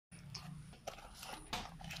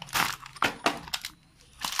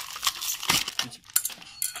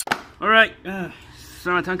Alright,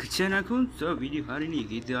 selamat datang ke channel aku. So video hari ni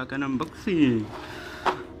kita akan unboxing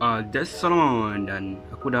Death Solomon. Dan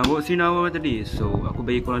aku dah unboxing awal tadi. So aku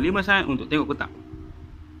bagi korang 5 saat untuk tengok kotak.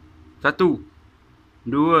 1 2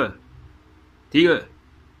 3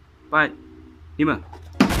 4 5.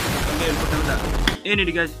 Okay, kotak. Ini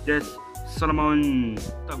dia guys, Death Solomon.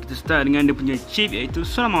 Kita start dengan dia punya chip, iaitu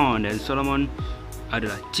Solomon. Dan Solomon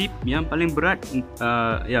adalah chip yang paling berat,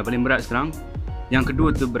 paling berat sekarang. Yang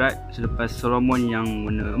kedua tu berat selepas Solomon yang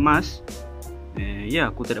warna emas.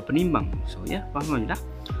 Aku tak ada penimbang. So faham je lah.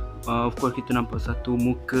 Of course kita nampak satu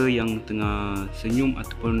muka yang tengah senyum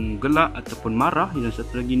ataupun gelak ataupun marah. Yang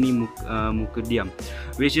satu lagi ni muka diam,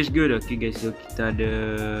 which is good. Okay guys, so kita ada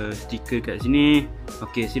stiker kat sini.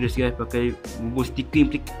 Okay, serius guys, pakai bubur stiker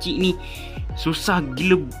yang paling kecil ni susah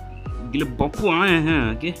gila bapa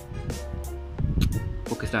okay.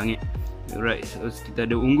 Fokus sangat. Alright, so kita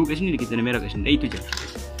ada ungu kat sini, kita ada merah kat sini. Itu je.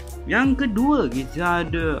 Yang kedua, kita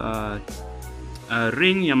ada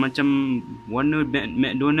ring yang macam warna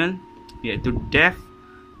McDonald, iaitu Death.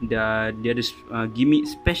 Dan dia ada gimmick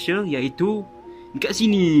special, iaitu dekat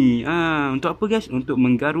sini. Untuk apa guys? Untuk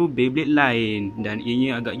menggaru Beblade lain. Dan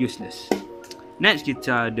ianya agak useless. Next,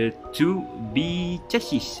 kita ada 2B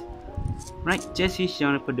chassis. Right, chassis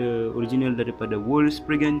yang original daripada World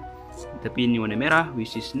Spriggan, tapi ini warna merah,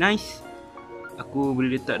 which is nice. Aku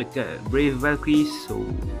boleh letak dekat Brave Valkyrie, so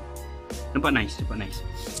nampak nice.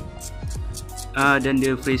 Dan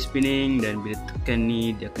dia free spinning, dan bila tekan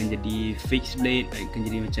ni dia akan jadi fixed blade, akan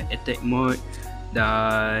jadi macam attack mode.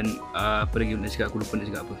 Dan apa lagi nak cakap, aku lupa nak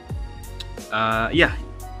cakap apa. I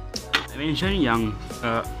mention yang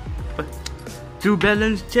to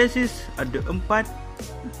balance chassis ada 4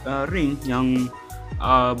 ring yang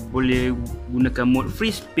boleh gunakan mode free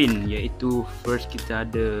spin, iaitu first kita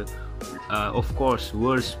ada of course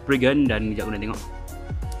World Spriggan. Dan sekejap aku nak tengok.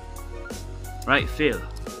 Right, fail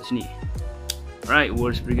kat sini. Right,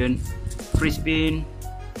 World Spriggan free spin.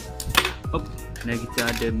 Dan kita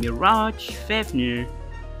ada Mirage Fafnir.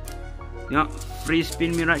 Tengok, free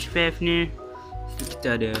spin Mirage Fafnir.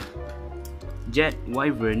 Kita ada Jet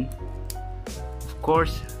Wyvern, of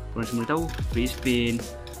course, korang semua tahu, free spin.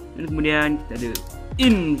 Dan kemudian kita ada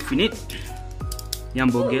Infinite yang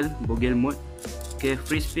bogel mode. Okay,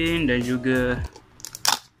 free spin. Dan juga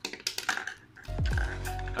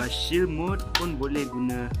shield mode pun boleh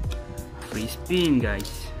guna free spin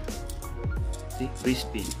guys. See, free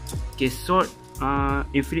spin. Okay, sword,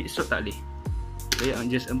 infinite sword tak boleh. So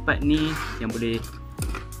just 4 ni yang boleh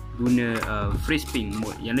guna free spin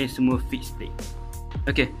mode. Yang lain semua fixed blade.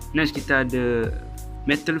 Okay, next kita ada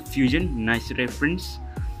Metal Fusion. Nice reference.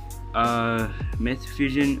 Metal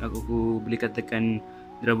Fusion aku boleh katakan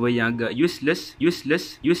driver yang agak useless.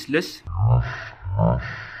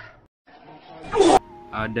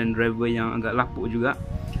 Dan driver yang agak lapuk juga.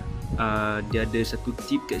 Dia ada satu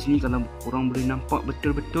tip kat sini, kalau korang boleh nampak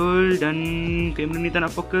betul-betul, dan kamera ni tak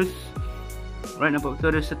nak fokus. Right, nampak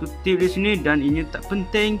betul ada satu tip di sini, dan ini tak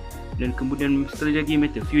penting. Dan kemudian sekali lagi,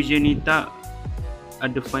 Metal Fusion ni tak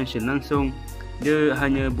ada function langsung. Dia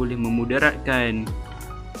hanya boleh memudaratkan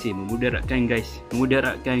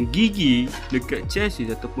gigi dekat chassis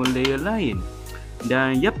ataupun layer lain.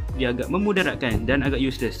 Dan dia agak memudaratkan dan agak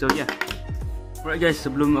useless. So alright guys,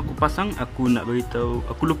 sebelum aku pasang, aku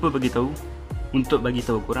lupa bagi tahu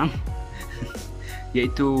korang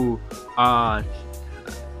iaitu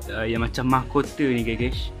yang macam mahkota ni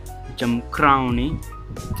guys, macam crown ni.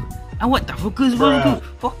 Awak tak fokus bang.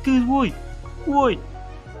 Fokus boy.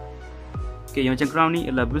 Okay, yang macam crown ni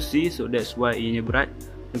adalah besi, so that's why ianya berat.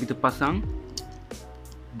 Dan kita pasang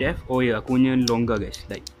Death. Aku punya longgar guys,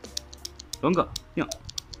 like longgar. Tengok,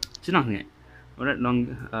 senang sangat. Alright,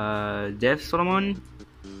 Death Solomon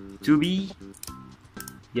 2B.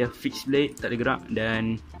 Dia fixed blade, tak ada gerak.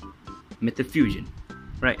 Dan Metal Fusion.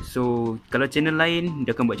 Right, so kalau channel lain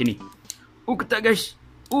dia akan buat macam ni. Ketat guys.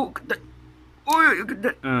 Ketat.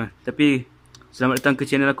 Ketat. Tapi selamat datang ke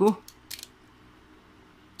channel aku.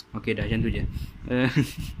 Okay, dah macam tu je.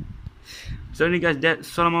 So ni guys, Death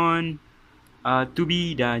Solomon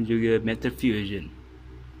 2B dan juga Metal Fusion.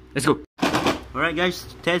 Let's go. Alright guys,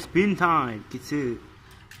 test spin time. Kita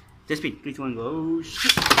test spin. 3, 2, 1, go.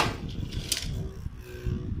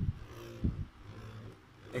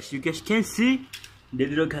 As you guys can see, dia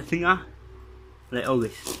duduk kat tengah, like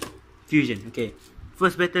always. Fusion. Okay,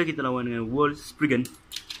 first battle kita lawan dengan World Spriggan.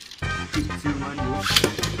 3, 2, 1, go.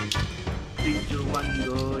 3, 2, 1,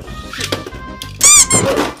 go.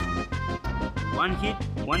 One hit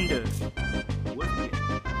wonder. World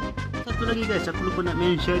Spriggan. Satu lagi guys, aku lupa nak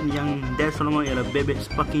mention yang Death Solomon ialah Beblade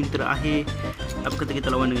Super King terakhir. Apa kata kita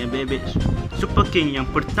lawan dengan Beblade Super King yang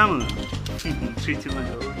pertama? 3, 2, 1,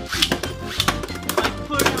 go.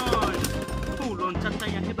 Loncatan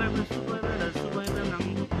yang hebat dan super hebat yang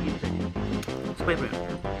ini saja. Super hebat.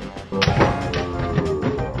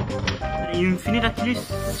 Infinite Achilles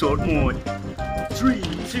Sword Mode. 3,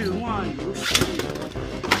 2, 1.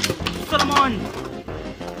 Solomon.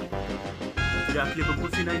 Sudah Achilles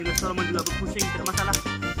berpusing dan juga Solomon juga berpusing, tidak masalah.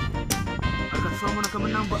 Adakah Solomon akan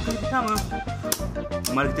menang buat kali pertama?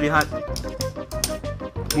 Mari kita lihat.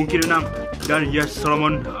 Mungkin menang. Dan yes,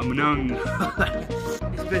 Solomon menang.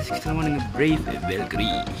 Kita sama dengan Brave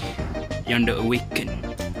Valkyrie yang The Awaken.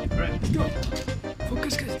 Alright, go.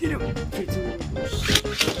 Fokus guys, tidak.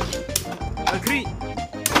 Valkyrie.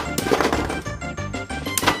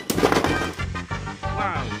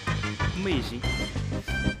 Wow, amazing.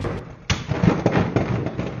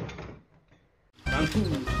 Tangku.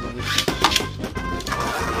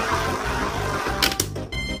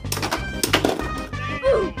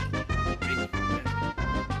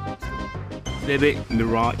 Beblade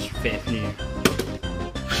Mirage Fafnir.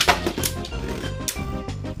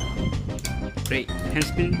 Great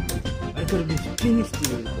handspin. I could have finished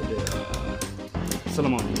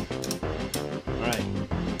Solomon. Alright.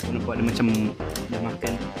 Aku nampak dia macam dah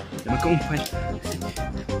makan umpan.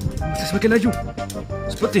 Masih semakin laju.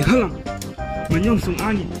 Seperti halang menyongsong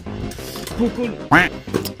angin. Pukul.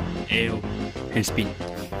 Ew. Handspin.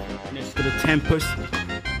 Next to the Tempest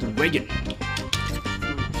Dragon.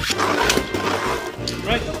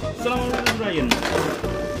 Right, Solomon Ryan.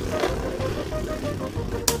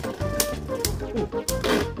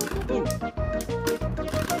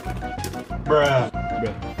 Bruh.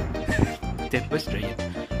 Tempest Ryan.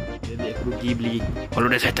 Jadi aku pergi beli kalau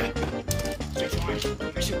dah settle.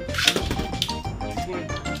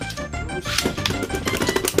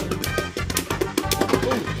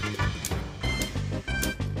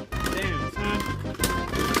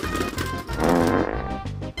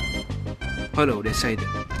 Hello, that side.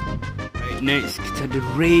 Right, next kita ada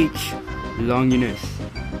Rage Longinus.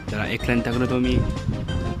 Dalam iklan Takunotomi,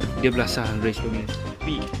 dia belasah Rage Longinus.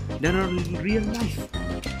 Tapi dalam real life,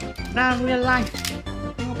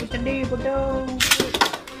 tengok macam ni bodoh.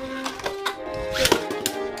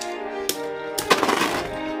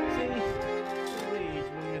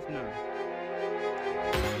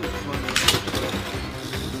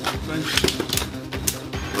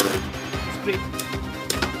 Split.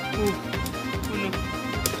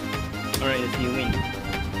 Alright, let's see you win.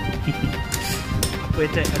 Apa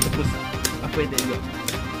attack ataupun apa attack juga.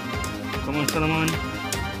 Come on Solomon.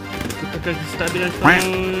 Kekal kestabilan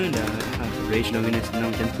Solomon. Dah Rage Longinus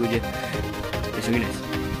senang macam tu je. Rage Longinus.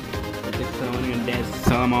 Kita Solomon dengan Death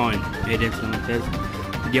Solomon. Death Solomon Death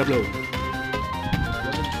Diablo.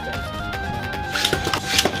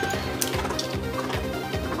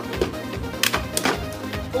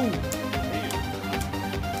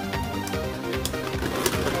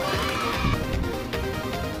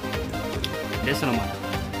 Death Solomon.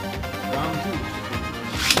 Round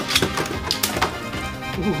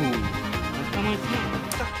 2. Pertama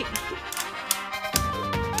sakit.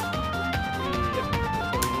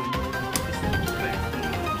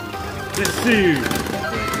 Let's see.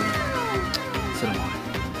 Solomon.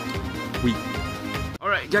 Wih.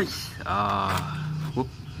 Alright guys.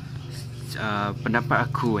 Pendapat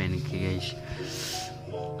aku ni guys.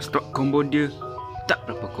 Stock combo dia tak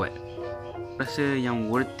berapa kuat. Rasa yang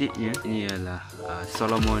worth it nya ini adalah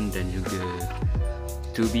Solomon dan juga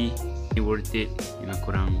 2B. Ini worth it. Memang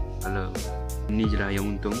kurang. Kalau ni je lah yang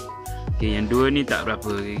untung. Okay, yang dua ni tak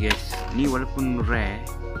berapa guys. Ni walaupun rare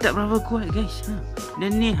tak berapa kuat guys.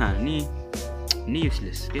 Dan ni ni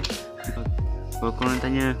useless. Okay. Kalau korang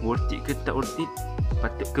tanya worth it ke tak worth it,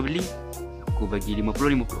 patut ke beli, aku bagi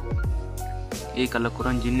 50-50. Kalau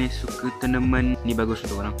korang jenis suka tournament, ni bagus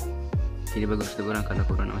untuk korang. Ini bagus untuk korang kalau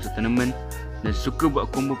korang nak masuk tournament dan suka buat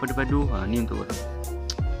combo padu-padu. Ni untuk korang.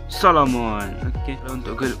 Solomon. Okay. Kalau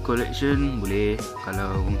untuk collection boleh.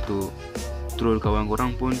 Kalau untuk troll kawan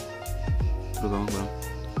korang pun troll kawan korang.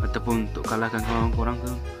 Ataupun untuk kalahkan kawan korang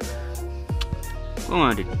tu,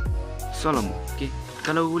 korang ada ni Solomon. Okay.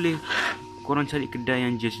 Kalau boleh korang cari kedai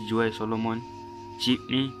yang just jual Solomon cheap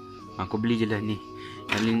ni, aku beli je lah ni.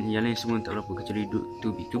 Yang lain semua tak berapa kecuali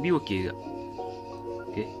 2B okay ke?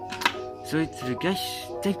 Okay. So it's it guys,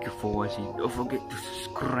 thank you for watching. Don't forget to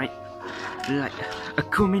subscribe, like,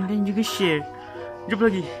 comment dan juga share. Jumpa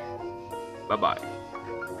lagi. Bye bye.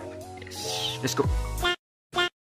 Yes, let's go.